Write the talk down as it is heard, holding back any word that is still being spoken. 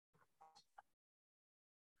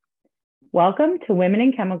Welcome to Women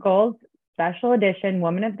in Chemicals, special edition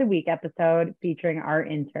Woman of the Week episode featuring our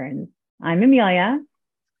interns. I'm Amelia.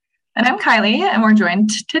 And I'm Kylie, and we're joined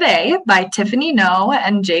today by Tiffany No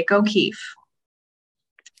and Jake O'Keefe.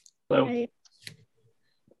 Hello. Hi.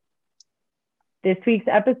 This week's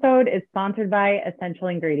episode is sponsored by Essential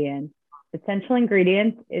Ingredients. Essential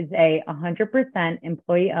Ingredients is a 100%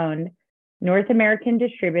 employee-owned North American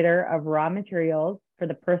distributor of raw materials for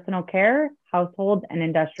the personal care, household, and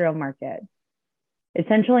industrial market.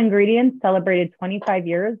 Essential Ingredients celebrated 25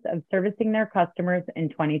 years of servicing their customers in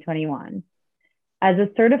 2021. As a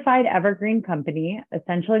certified evergreen company,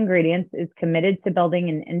 Essential Ingredients is committed to building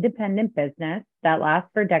an independent business that lasts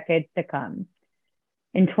for decades to come.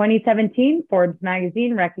 In 2017, Forbes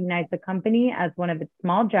magazine recognized the company as one of its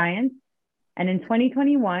small giants, and in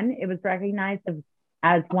 2021, it was recognized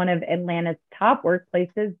as one of Atlanta's top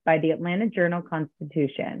workplaces by the Atlanta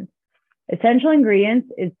Journal-Constitution. Essential Ingredients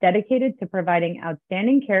is dedicated to providing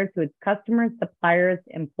outstanding care to its customers, suppliers,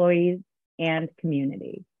 employees, and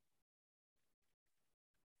community.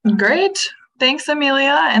 Great. Thanks,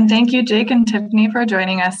 Amelia. And thank you, Jake and Tiffany, for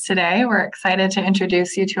joining us today. We're excited to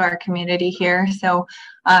introduce you to our community here. So,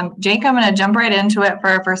 Jake, I'm going to jump right into it for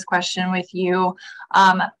our first question with you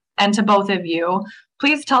and to both of you.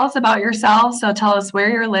 Please tell us about yourself. So tell us where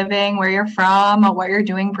you're living, where you're from, what you're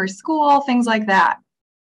doing for school, things like that.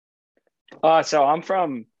 So I'm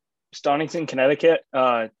from Stonington, Connecticut.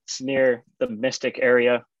 It's near the Mystic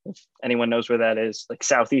area, if anyone knows where that is, like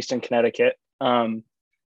southeastern Connecticut.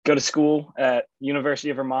 Go to school at University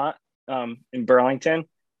of Vermont in Burlington.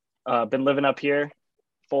 Been living up here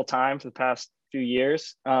full time for the past few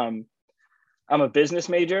years. I'm a business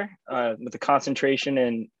major with a concentration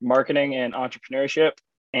in marketing and entrepreneurship,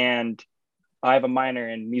 and I have a minor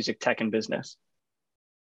in music tech and business.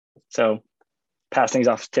 So pass things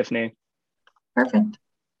off to Tiffany. Perfect.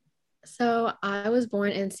 So I was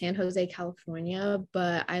born in San Jose, California,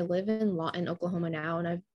 but I live in Lawton, Oklahoma now, and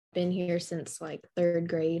I've been here since like third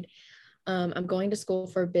grade. I'm going to school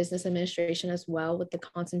for business administration as well with the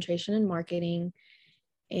concentration in marketing.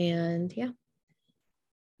 And yeah.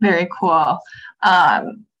 Very cool.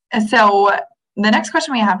 So the next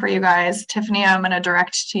question we have for you guys, Tiffany, I'm going to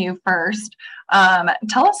direct to you first.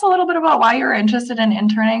 Tell us a little bit about why you're interested in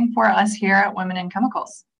interning for us here at Women in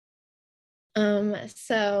Chemicals.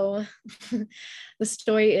 So the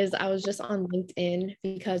story is I was just on LinkedIn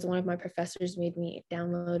because one of my professors made me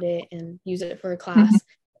download it and use it for a class.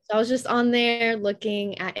 So I was just on there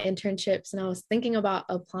looking at internships, and I was thinking about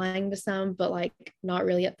applying to some, but like not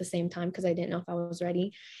really at the same time because I didn't know if I was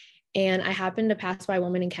ready. And I happened to pass by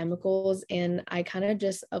Women in Chemicals, and I kind of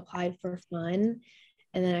just applied for fun.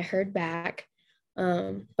 And then I heard back,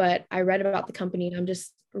 but I read about the company, and I'm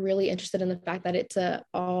just really interested in the fact that it's a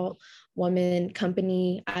all woman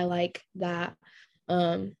company. I like that.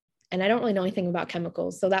 And I don't really know anything about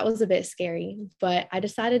chemicals, so that was a bit scary, but I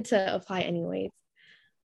decided to apply anyways.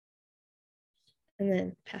 And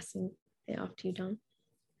then passing it off to you, John.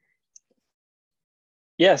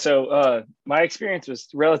 Yeah, so my experience was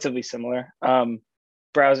relatively similar.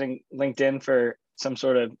 Browsing LinkedIn for some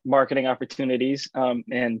sort of marketing opportunities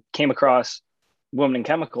and came across Women in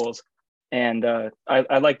Chemicals. And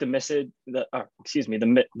I like the mission, the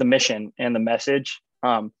mission and the message.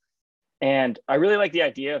 And I really like the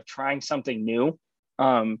idea of trying something new,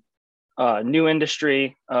 new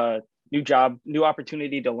industry, new job, new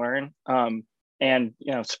opportunity to learn, and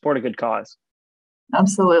support a good cause.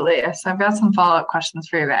 Absolutely. So I've got some follow-up questions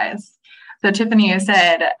for you guys. So Tiffany, you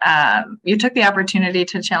said you took the opportunity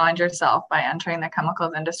to challenge yourself by entering the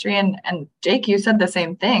chemicals industry, and Jake, you said the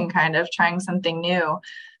same thing, kind of trying something new.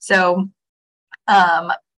 So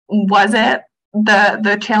was it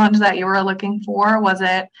the challenge that you were looking for? Was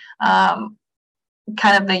it kind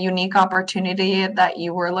of the unique opportunity that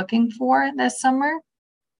you were looking for this summer?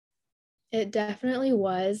 It definitely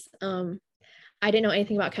was. I didn't know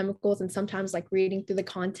anything about chemicals, and sometimes like reading through the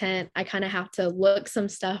content, I kind of have to look some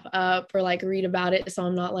stuff up or like read about it, so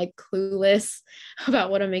I'm not like clueless about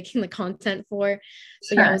what I'm making the content for.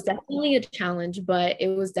 So Sure. Yeah, it was definitely a challenge, but it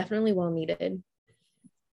was definitely well needed.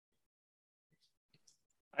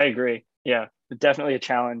 I agree. Yeah, definitely a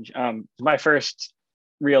challenge. My first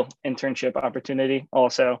real internship opportunity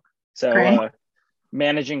also. So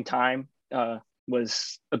managing time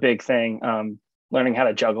was a big thing. Learning how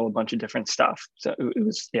to juggle a bunch of different stuff. So it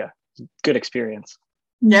was, good experience.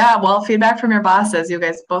 Yeah, well, feedback from your bosses. You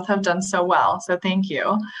guys both have done so well. So thank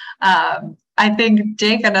you. I think,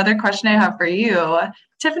 Jake, another question I have for you,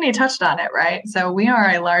 Tiffany touched on it, right? So we are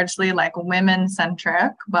a largely like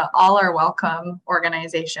women-centric, but all are welcome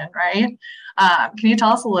organization, right? Can you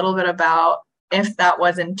tell us a little bit about if that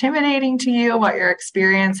was intimidating to you, what your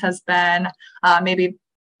experience has been, maybe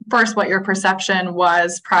first what your perception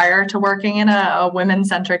was prior to working in a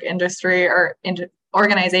women-centric industry or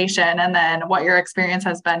organization, and then what your experience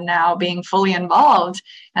has been now being fully involved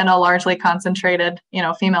in a largely concentrated,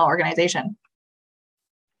 female organization.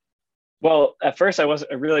 Well, at first I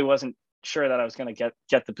really wasn't sure that I was going to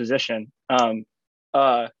get the position.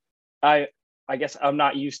 I guess I'm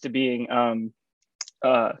not used to being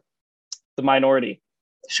the minority.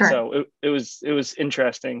 Sure. So it was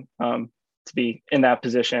interesting to be in that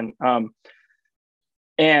position.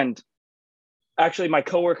 And actually, my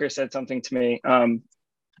coworker said something to me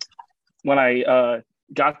when I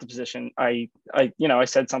got the position. I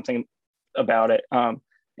said something about it,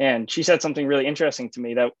 and she said something really interesting to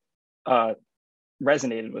me that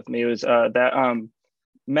resonated with me. It was that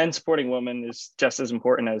men supporting women is just as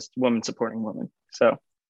important as women supporting women. So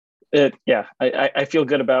I feel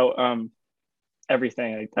good about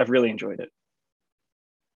everything. I've really enjoyed it.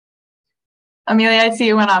 Amelia, I see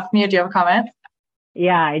you went off mute. Do you have a comment?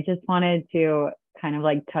 Yeah, I just wanted to kind of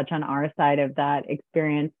like touch on our side of that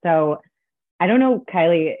experience. So I don't know,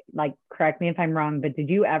 Kylie, like, correct me if I'm wrong, but did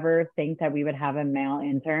you ever think that we would have a male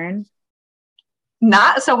intern?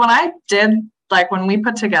 Not so. When we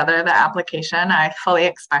put together the application, I fully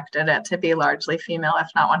expected it to be largely female, if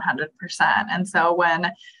not 100%. And so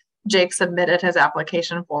when Jake submitted his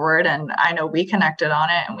application forward, and I know we connected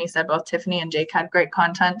on it, and we said both Tiffany and Jake had great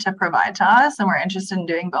content to provide to us, and we're interested in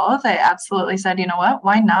doing both, I absolutely said, you know what,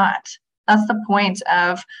 why not? That's the point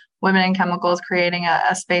of Women in Chemicals, creating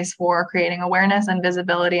a space for creating awareness and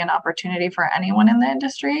visibility and opportunity for anyone in the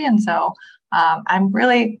industry. And so I'm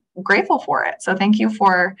really grateful for it. So thank you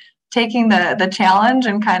for taking the challenge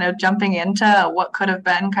and kind of jumping into what could have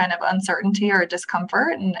been kind of uncertainty or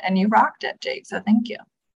discomfort, and you rocked it, Jake. So thank you.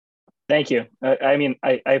 Thank you.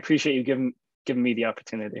 I appreciate you giving me the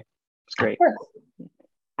opportunity. It's great.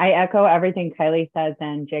 I echo everything Kylie says.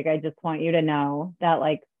 And Jake, I just want you to know that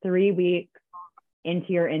like 3 weeks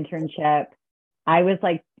into your internship, I was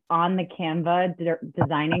like on the Canva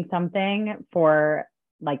designing something for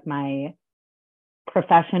like my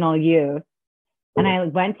professional use. And I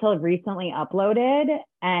went to recently uploaded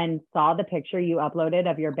and saw the picture you uploaded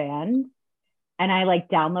of your band. And I like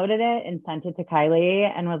downloaded it and sent it to Kylie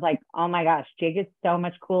and was like, oh my gosh, Jake is so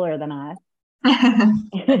much cooler than us.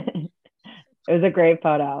 It was a great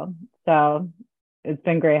photo. So it's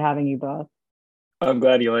been great having you both. I'm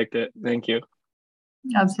glad you liked it. Thank you.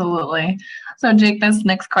 Absolutely. So Jake, this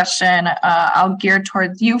next question, I'll gear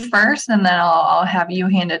towards you first, and then I'll have you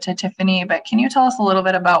hand it to Tiffany. But can you tell us a little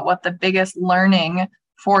bit about what the biggest learning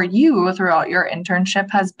for you throughout your internship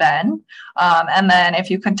has been? And then if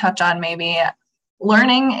you could touch on maybe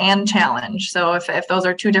learning and challenge. So if those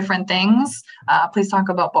are two different things, please talk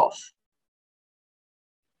about both.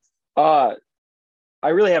 I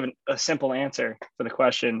really have a simple answer for the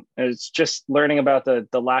question. It's just learning about the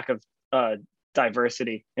lack of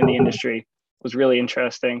diversity in the industry was really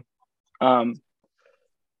interesting. In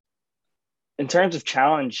terms of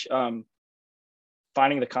challenge,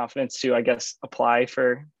 finding the confidence to, I guess, apply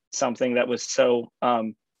for something that was so,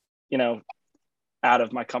 out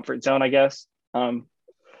of my comfort zone, I guess.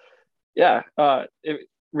 It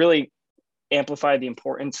really amplified the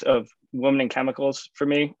importance of women in chemicals for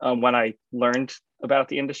me when I learned about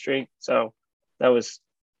the industry. So that was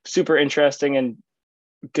super interesting and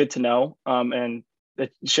good to know. And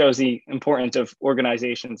it shows the importance of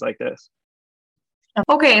organizations like this.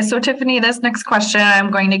 Okay, so Tiffany, this next question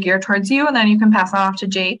I'm going to gear towards you, and then you can pass it off to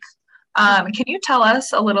Jake. Can you tell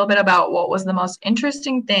us a little bit about what was the most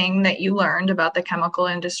interesting thing that you learned about the chemical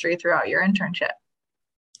industry throughout your internship?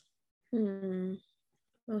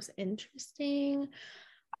 Most interesting.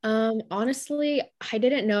 Honestly, I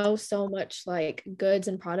didn't know so much like goods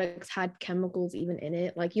and products had chemicals even in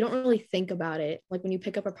it. Like you don't really think about it. Like when you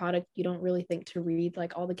pick up a product, you don't really think to read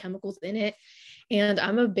like all the chemicals in it. And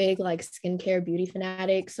I'm a big like skincare beauty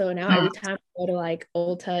fanatic. So now every time I go to like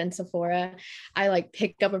Ulta and Sephora, I like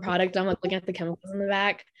pick up a product. I'm like looking at the chemicals in the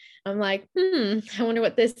back. I'm like, I wonder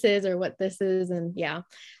what this is or what this is. And yeah,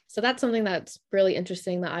 so that's something that's really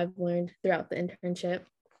interesting that I've learned throughout the internship.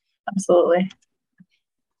 Absolutely.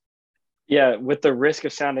 Yeah, with the risk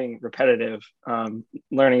of sounding repetitive,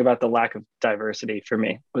 learning about the lack of diversity for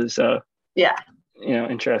me was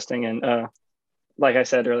interesting, and like I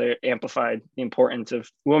said earlier, amplified the importance of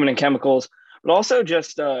women in chemicals, but also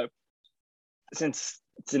just since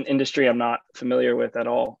it's an industry I'm not familiar with at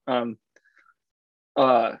all,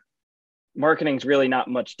 marketing is really not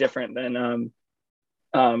much different than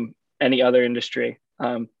any other industry.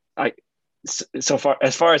 So far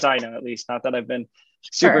as I know, at least, not that I've been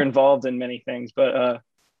super Sure. involved in many things, but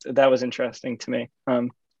that was interesting to me.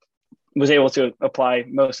 Was able to apply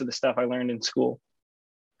most of the stuff I learned in school.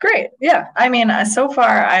 Great. Yeah. I mean, so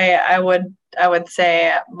far, I would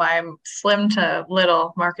say my slim to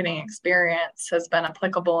little marketing experience has been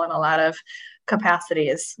applicable in a lot of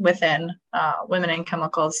capacities within women in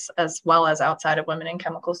chemicals as well as outside of women in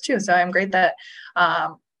chemicals too. So I'm great that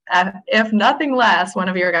if nothing less, one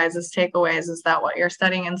of your guys' takeaways is that what you're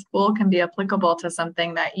studying in school can be applicable to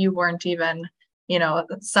something that you weren't even,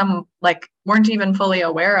 weren't even fully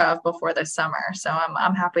aware of before this summer. So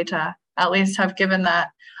I'm happy to at least have given that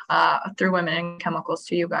through Women in Chemicals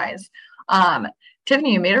to you guys.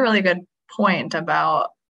 Tiffany, you made a really good point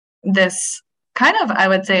about this kind of, I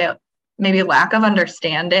would say, maybe lack of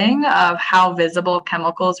understanding of how visible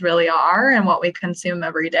chemicals really are and what we consume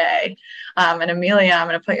every day. And Amelia, I'm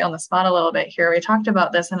going to put you on the spot a little bit here. We talked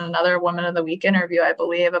about this in another Woman of the Week interview, I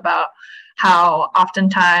believe, about how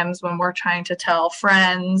oftentimes when we're trying to tell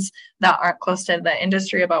friends that aren't close to the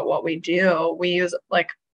industry about what we do, we use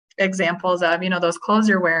examples of, those clothes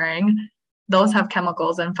you're wearing, those have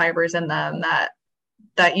chemicals and fibers in them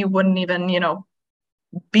that you wouldn't even,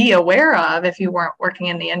 be aware of if you weren't working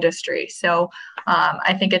in the industry. So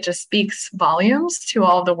I think it just speaks volumes to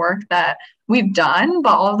all of the work that we've done,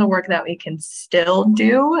 but all of the work that we can still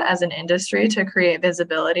do as an industry to create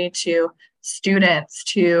visibility to students,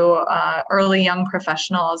 to early young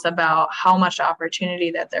professionals about how much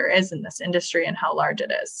opportunity that there is in this industry and how large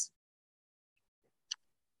it is.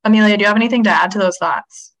 Amelia, do you have anything to add to those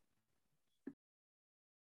thoughts?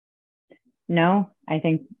 No, I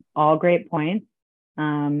think all great points.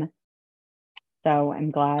 So I'm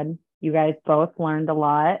glad you guys both learned a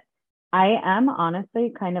lot. I am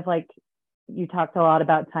honestly kind of like, you talked a lot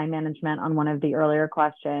about time management on one of the earlier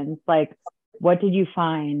questions. Like, what did you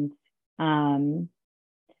find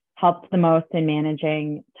helped the most in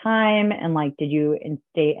managing time? And did you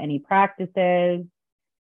instate any practices?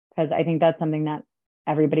 Because I think that's something that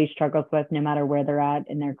everybody struggles with no matter where they're at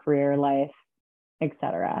in their career, life,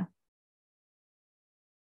 etc.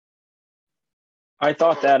 I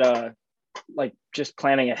thought that just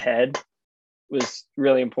planning ahead was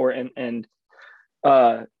really important, and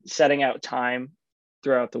setting out time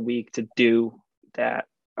throughout the week to do that.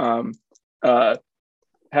 Having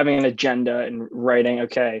an agenda and writing,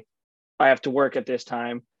 okay, I have to work at this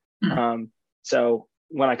time. So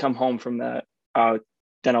when I come home from that,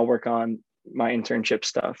 then I'll work on my internship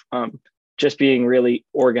stuff. Just being really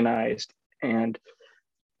organized, and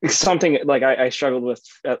it's something I struggled with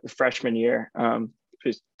at the freshman year.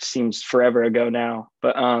 It seems forever ago now,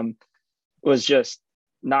 but was just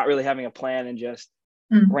not really having a plan and just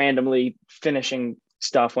randomly finishing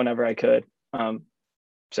stuff whenever I could.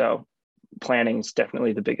 So planning is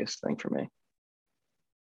definitely the biggest thing for me.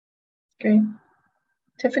 Great.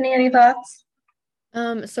 Tiffany, any thoughts?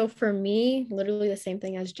 So for me, literally the same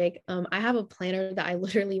thing as Jake. I have a planner that I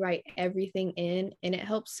literally write everything in, and it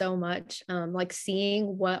helps so much.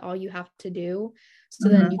 Seeing what all you have to do, so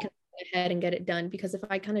then you can go ahead and get it done. Because if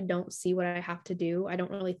I kind of don't see what I have to do, I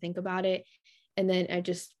don't really think about it, and then I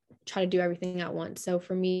just try to do everything at once. So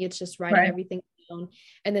for me, it's just writing everything down,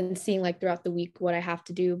 and then seeing throughout the week what I have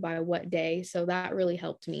to do by what day. So that really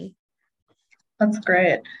helped me. That's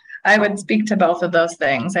great. I would speak to both of those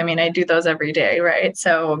things. I mean, I do those every day, right?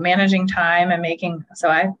 So managing time and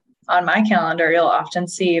on my calendar, you'll often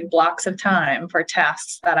see blocks of time for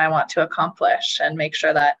tasks that I want to accomplish and make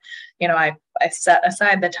sure that, I set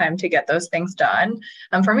aside the time to get those things done.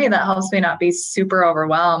 And for me, that helps me not be super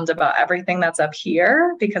overwhelmed about everything that's up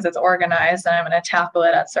here because it's organized and I'm going to tackle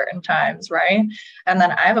it at certain times, right? And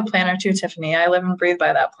then I have a planner too, Tiffany. I live and breathe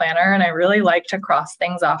by that planner, and I really like to cross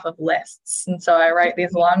things off of lists. And so I write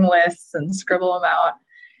these long lists and scribble them out,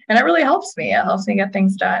 and it really helps me. It helps me get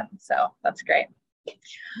things done. So that's great.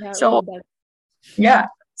 Yeah.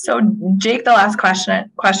 So Jake, the last question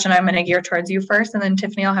I'm going to gear towards you first, and then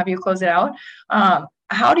Tiffany, I'll have you close it out.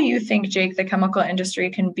 How do you think, Jake, the chemical industry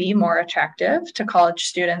can be more attractive to college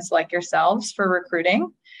students like yourselves for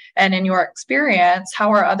recruiting? And in your experience,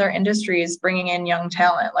 how are other industries bringing in young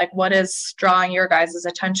talent? What is drawing your guys'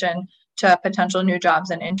 attention to potential new jobs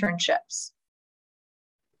and internships?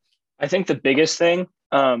 I think the biggest thing,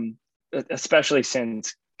 especially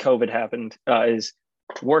since COVID happened, is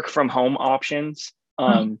work from home options.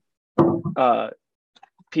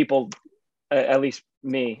 People, at least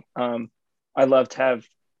me, I love to have,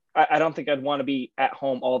 I don't think I'd want to be at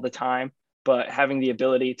home all the time, but having the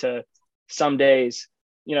ability to some days,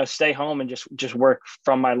 stay home and just work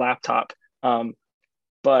from my laptop.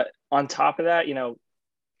 But on top of that,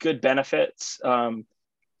 good benefits, an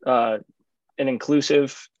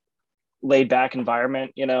inclusive laid back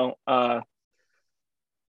environment.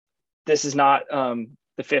 This is not the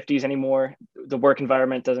 50s anymore. The work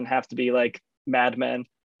environment doesn't have to be like Mad Men.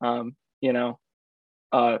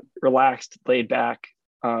 Relaxed, laid back.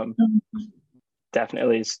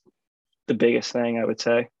 Definitely is the biggest thing, I would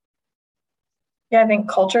say. Yeah, I think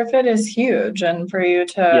culture fit is huge, and for you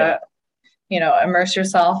to immerse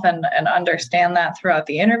yourself and understand that throughout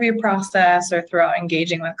the interview process or throughout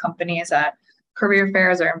engaging with companies at career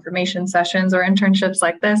fairs or information sessions or internships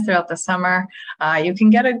like this throughout the summer, you can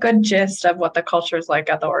get a good gist of what the culture is like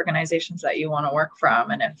at the organizations that you want to work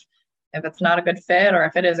from. And if it's not a good fit, or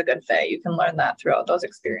if it is a good fit, you can learn that throughout those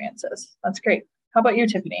experiences. That's great. How about you,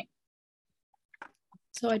 Tiffany?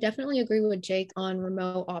 So I definitely agree with Jake on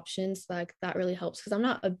remote options. Like that really helps, because I'm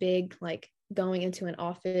not a big like going into an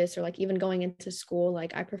office or like even going into school.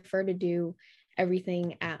 Like I prefer to do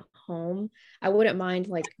everything at home. I wouldn't mind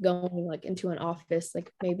like going like into an office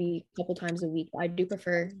like maybe a couple times a week. I do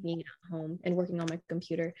prefer being at home and working on my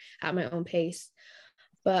computer at my own pace.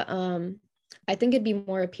 But I think it'd be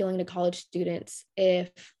more appealing to college students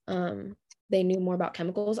if they knew more about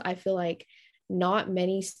chemicals. I feel like not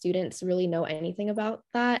many students really know anything about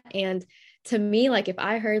that. And to me, like if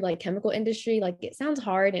I heard like chemical industry, like it sounds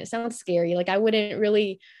hard and it sounds scary. Like I wouldn't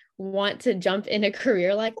really want to jump in a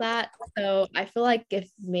career like that. So I feel like if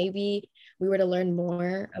maybe we were to learn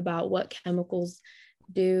more about what chemicals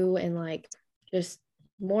do and like just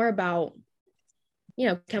more about,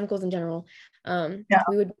 chemicals in general,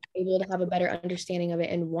 we would be able to have a better understanding of it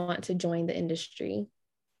and want to join the industry.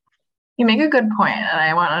 You make a good point, and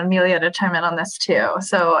I want Amelia to chime in on this too.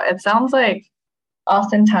 So it sounds like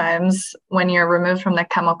oftentimes when you're removed from the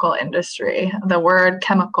chemical industry, the word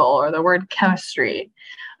chemical or the word chemistry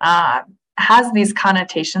has these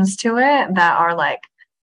connotations to it that are like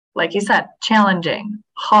you said, challenging,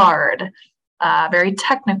 hard, very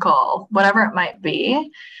technical, whatever it might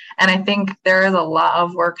be. And I think there is a lot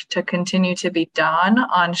of work to continue to be done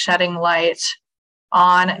on shedding light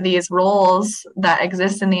on these roles that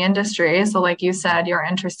exist in the industry. So like you said, your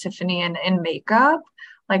interest, Tiffany, in makeup,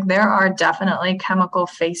 like there are definitely chemical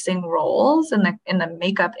facing roles in the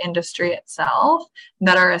makeup industry itself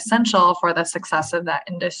that are essential for the success of that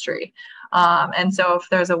industry. And so if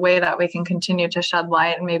there's a way that we can continue to shed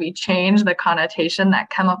light and maybe change the connotation that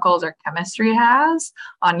chemicals or chemistry has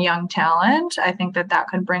on young talent, I think that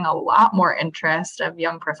could bring a lot more interest of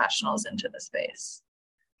young professionals into the space.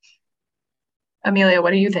 Amelia, what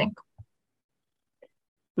do you think?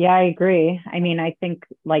 Yeah, I agree. I mean, I think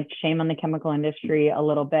like shame on the chemical industry a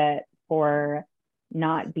little bit for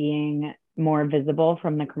not being more visible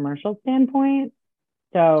from the commercial standpoint.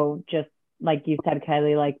 So just like you said,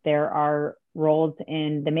 Kylie, like there are roles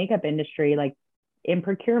in the makeup industry, like in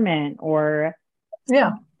procurement or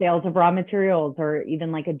sales of raw materials, or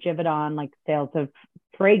even like a Givaudan, like sales of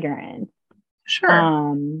fragrance.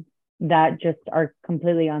 Sure. That just are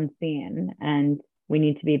completely unseen, and we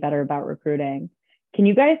need to be better about recruiting. Can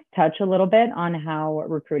you guys touch a little bit on how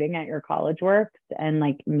recruiting at your college works, and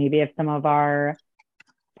like maybe if some of our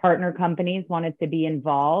partner companies wanted to be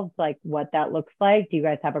involved, like what that looks like? Do you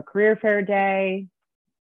guys have a career fair day?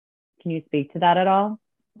 Can you speak to that at all?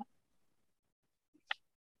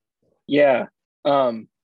 Yeah.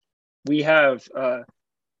 We have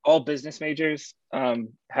all business majors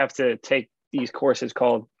have to take these courses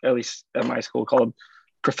called, at least at my school, called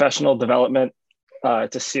professional development.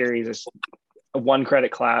 It's a series, it's a 1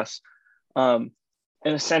 credit class. And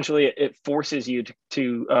essentially it forces you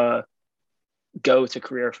to go to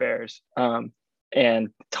career fairs and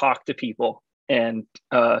talk to people and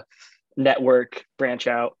network, branch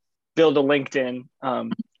out, build a LinkedIn,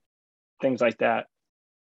 things like that.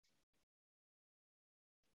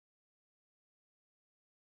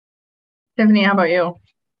 Tiffany, how about you?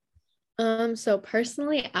 So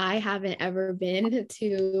personally, I haven't ever been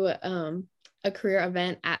to a career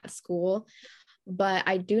event at school, but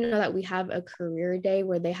I do know that we have a career day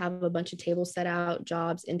where they have a bunch of tables set out,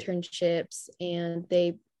 jobs, internships, and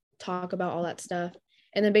they talk about all that stuff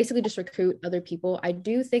and then basically just recruit other people. I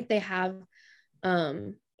do think they have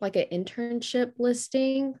like an internship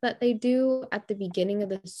listing that they do at the beginning of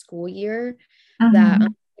the school year that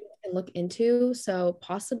can look into. So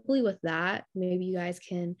possibly with that, maybe you guys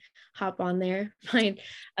can hop on there, find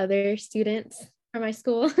other students for my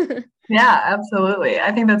school. Yeah, absolutely.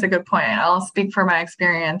 I think that's a good point. I'll speak for my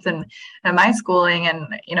experience and my schooling. And,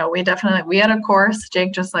 we had a course,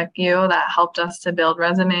 Jake, just like you, that helped us to build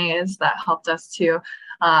resumes, that helped us to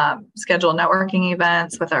schedule networking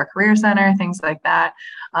events with our career center, things like that.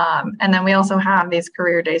 And then we also have these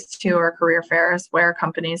career days too, or career fairs, where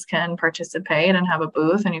companies can participate and have a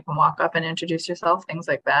booth, and you can walk up and introduce yourself, things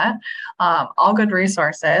like that. All good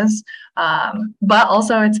resources. But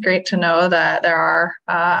also it's great to know that there are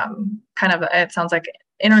it sounds like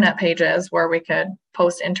internet pages where we could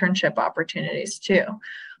post internship opportunities too.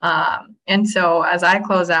 And so as I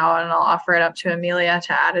close out, and I'll offer it up to Amelia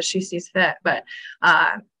to add as she sees fit, but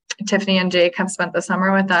Tiffany and Jake have spent the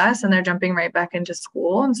summer with us, and they're jumping right back into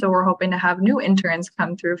school. And so we're hoping to have new interns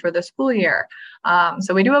come through for the school year.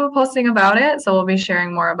 So we do have a posting about it. So we'll be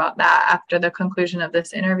sharing more about that after the conclusion of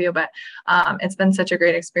this interview. But it's been such a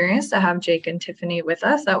great experience to have Jake and Tiffany with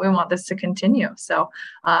us that we want this to continue. So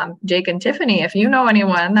Jake and Tiffany, if you know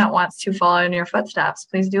anyone that wants to follow in your footsteps,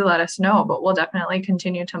 please do let us know. But we'll definitely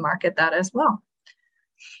continue to market that as well.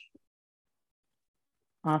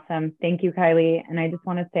 Awesome. Thank you, Kylie. And I just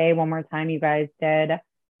want to say one more time, you guys did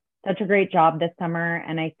such a great job this summer.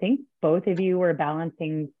 And I think both of you were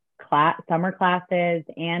balancing summer classes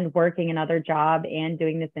and working another job and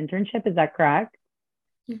doing this internship. Is that correct?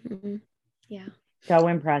 Mm-hmm. Yeah. So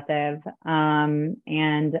impressive.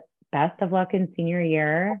 And best of luck in senior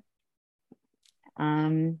year.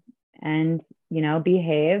 And,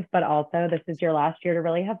 behave, but also this is your last year to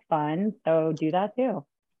really have fun. So do that too.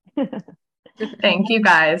 Thank you,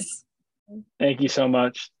 guys. Thank you so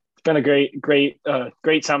much. It's been a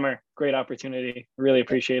great summer, great opportunity. Really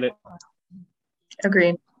appreciate it.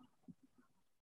 Agreed.